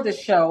before the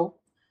show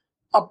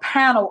a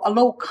panel, a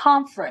little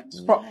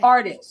conference for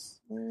artists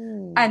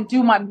and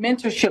do my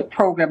mentorship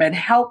program and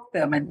help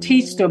them and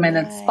teach them and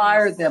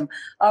inspire them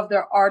of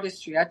their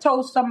artistry. I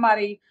told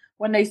somebody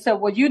when they said,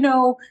 well,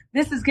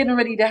 this is getting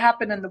ready to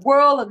happen in the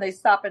world and they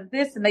stop in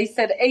this. And they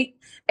said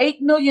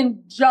 8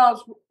 million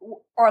jobs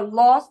are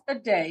lost a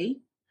day.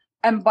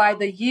 And by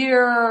the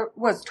year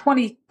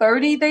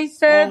 2030, they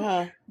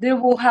said there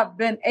will have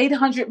been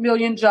 800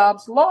 million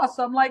jobs lost.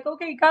 So I'm like,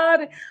 okay,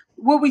 God,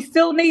 will we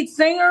still need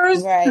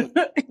singers? Right.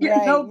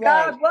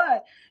 God,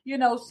 what?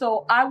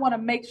 So I want to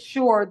make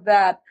sure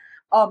that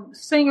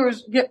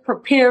singers get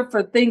prepared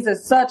for things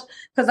as such.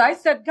 Because I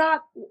said, God,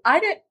 I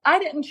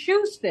didn't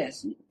choose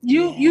this.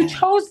 You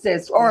chose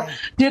this. Or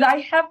did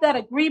I have that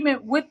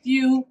agreement with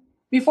you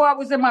before I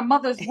was in my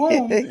mother's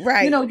womb?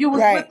 Right. You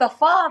was with the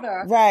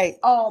Father. Right.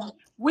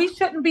 We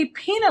shouldn't be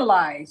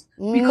penalized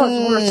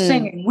because we're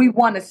singing. We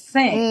want to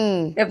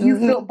sing. If you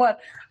feel, but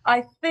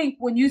I think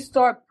when you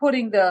start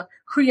putting the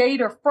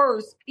Creator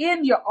first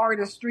in your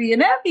artistry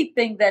and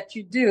everything that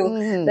you do,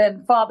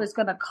 then Father's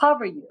going to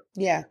cover you.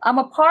 Yeah. I'm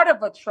a part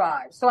of a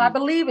tribe. So I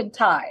believe in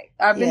Thai.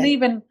 I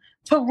believe in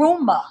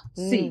Taruma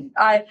seed.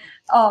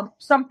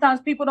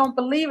 Sometimes people don't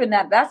believe in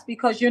that. That's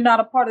because you're not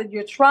a part of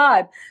your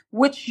tribe,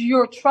 which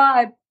your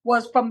tribe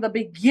was from the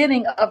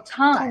beginning of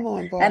time. Come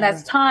on, and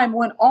as time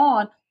went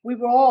on, we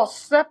were all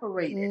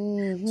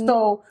separated.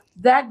 So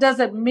that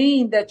doesn't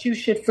mean that you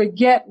should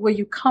forget where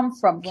you come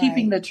from,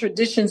 keeping the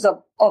traditions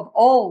of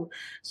old.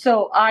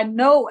 So I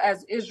know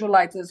as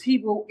Israelites, as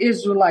Hebrew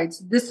Israelites,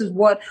 this is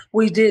what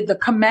we did, the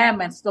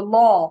commandments, the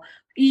law,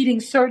 eating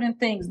certain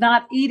things,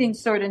 not eating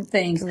certain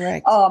things.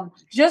 Correct.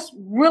 Just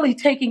really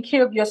taking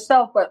care of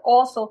yourself, but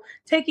also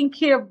taking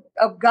care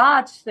of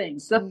God's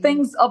things, the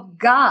things of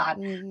God,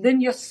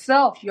 then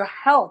yourself, your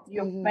health,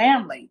 your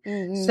family.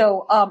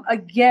 So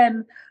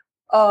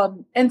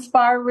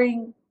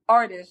inspiring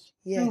artists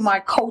through my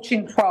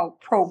coaching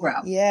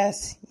program.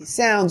 Yes.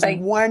 Sounds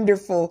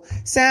wonderful.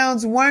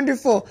 Sounds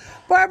wonderful.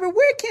 Barbara,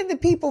 where can the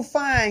people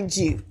find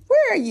you?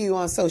 Where are you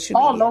on social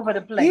media? All over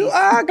the place. You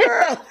are,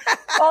 girl.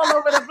 All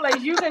over the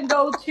place. You can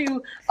go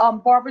to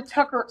Barbara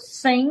Tucker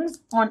Sings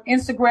on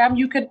Instagram.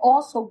 You can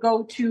also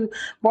go to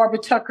Barbara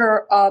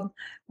Tucker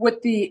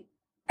with the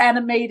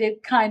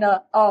animated kind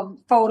of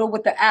photo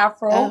with the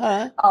afro.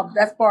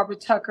 That's Barbara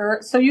Tucker.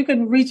 So you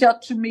can reach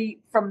out to me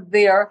from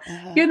there,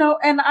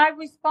 and I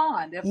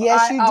respond.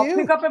 I'll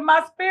pick up in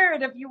my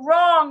spirit if you're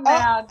wrong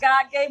now.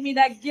 God gave me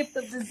that gift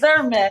of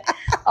discernment.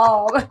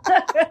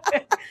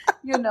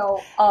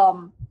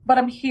 But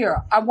I'm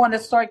here. I want to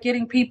start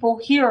getting people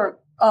here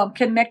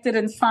connected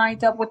and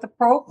signed up with the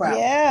program.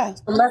 Yeah.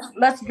 So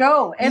let's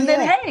go. And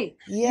then, hey,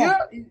 you're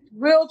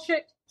Real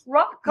Chicks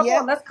Rock. Come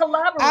on, let's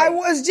collaborate. I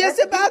was just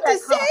about to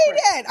say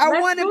that. I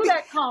was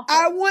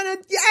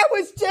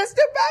just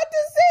about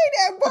to say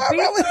that,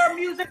 Barbara. Beat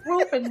Music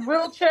Group and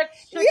Real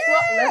Chicks Rock.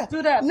 Let's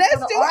do that.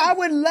 I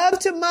would love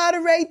to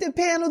moderate the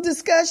panel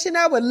discussion.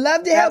 I would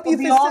love to help you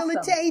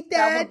facilitate that.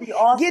 That would be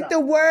awesome. Get the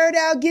word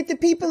out. Get the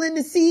people in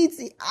the seats.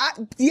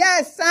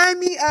 Sign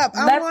me up.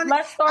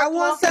 I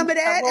want some of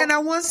that, and I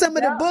want some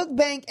of the book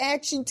bank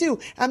action too.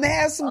 I'm gonna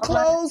have some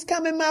clothes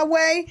coming my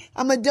way.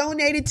 I'm gonna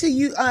donate it to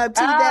you to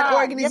that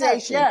organization.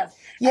 Yes.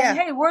 Yeah. And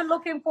hey, we're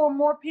looking for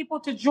more people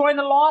to join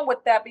along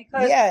with that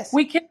because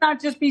we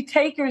cannot just be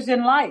takers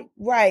in life.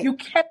 Right. You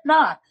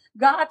cannot.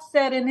 God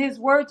said in his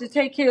word to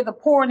take care of the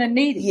poor and the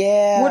needy.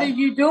 Yeah. What are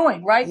you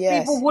doing? Right?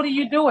 Yes. People, what are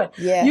you doing?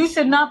 Yes. You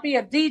should not be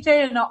a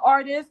DJ and an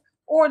artist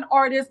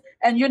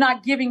and you're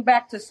not giving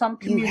back to some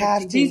community. You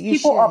have to. These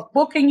people are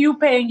booking you,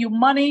 paying you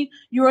money.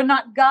 You are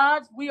not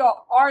gods. We are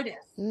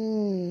artists.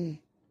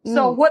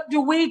 So what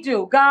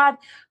do? God,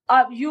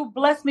 you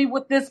bless me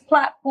with this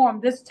platform,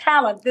 this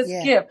talent, this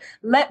gift.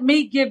 Let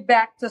me give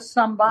back to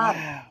somebody.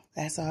 Wow,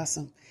 that's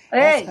awesome.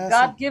 Hey, awesome.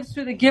 God gives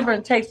to the giver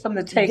and takes from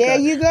the taker. There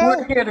you go.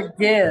 We're here to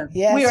give.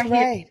 Yes, we are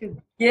here to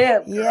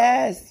give.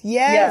 Yes.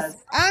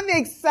 I'm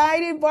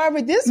excited,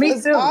 Barbara. This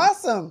was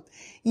awesome.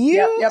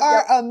 You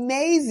are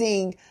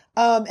amazing.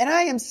 And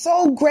I am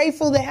so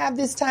grateful to have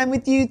this time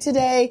with you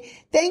today.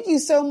 Thank you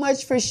so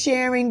much for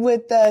sharing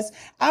with us.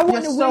 I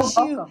want to wish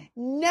you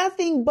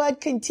nothing but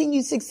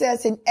continued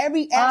success in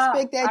every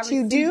aspect that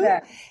you do.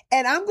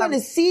 And I'm going to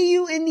see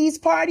you in these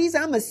parties.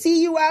 I'm going to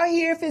see you out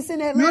here if it's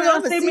in Atlanta. You're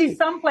going to see me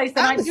someplace.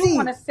 And I do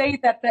want to say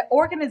that the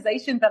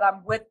organization that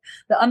I'm with,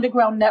 the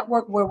Underground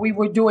Network, where we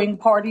were doing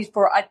parties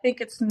for, I think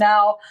it's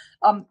now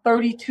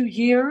 32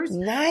 years.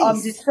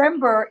 Nice.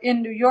 December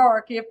in New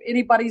York, if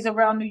anybody's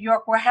around New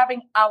York, we're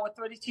having our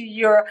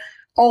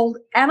 32-year-old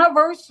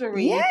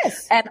anniversary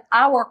and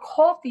our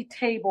coffee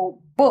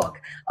table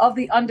book of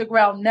the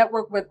Underground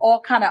Network with all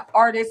kind of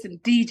artists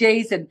and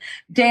DJs and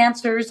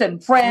dancers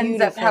and friends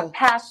that have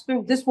passed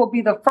through. This will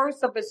be the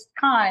first of its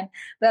kind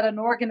that an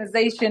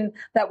organization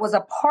that was a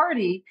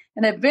party,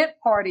 an event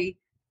party,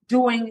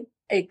 doing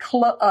a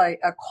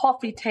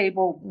coffee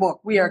table book.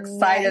 We are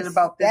excited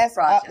about this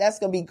project. That's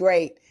going to be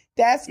great.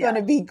 That's going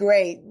to be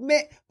great.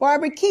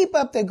 Barbara, keep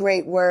up the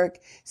great work.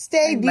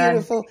 Stay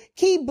beautiful.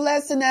 Keep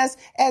blessing us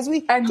as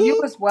we and keep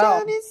you as well.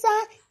 Down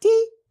inside,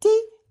 deep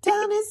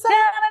down inside.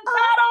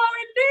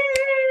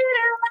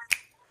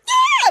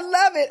 I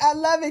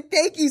love it.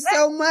 Thank you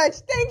so much.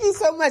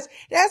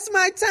 That's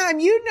my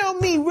time. You know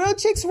me, Real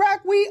Chicks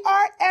Rock. We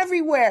are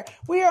everywhere.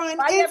 We are on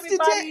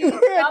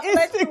Instagram.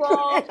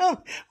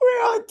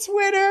 We're on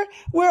Twitter.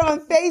 We're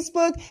on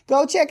Facebook.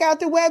 Go check out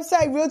the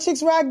website,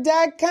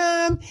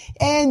 realchicksrock.com,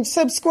 and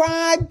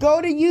subscribe. Go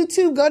to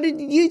YouTube. Go to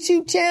the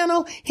YouTube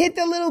channel. Hit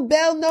the little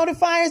bell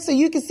notifier so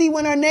you can see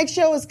when our next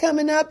show is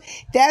coming up.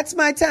 That's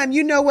my time.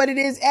 You know what it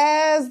is.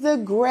 As the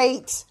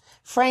great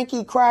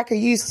Frankie Crocker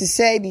used to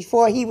say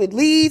before he would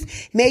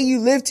leave, may you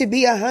live to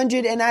be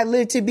 100 and I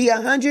live to be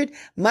 100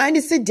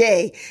 minus a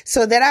day,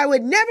 so that I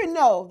would never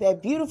know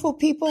that beautiful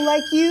people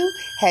like you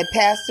had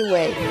passed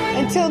away.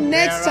 Until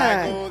next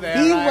time,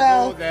 be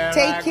well,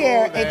 take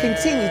care, and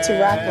continue to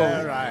rock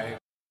on.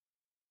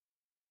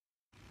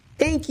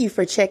 Thank you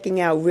for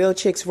checking out Real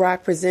Chicks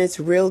Rock Presents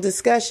Real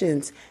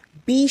Discussions.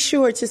 Be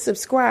sure to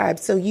subscribe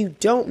so you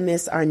don't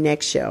miss our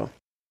next show.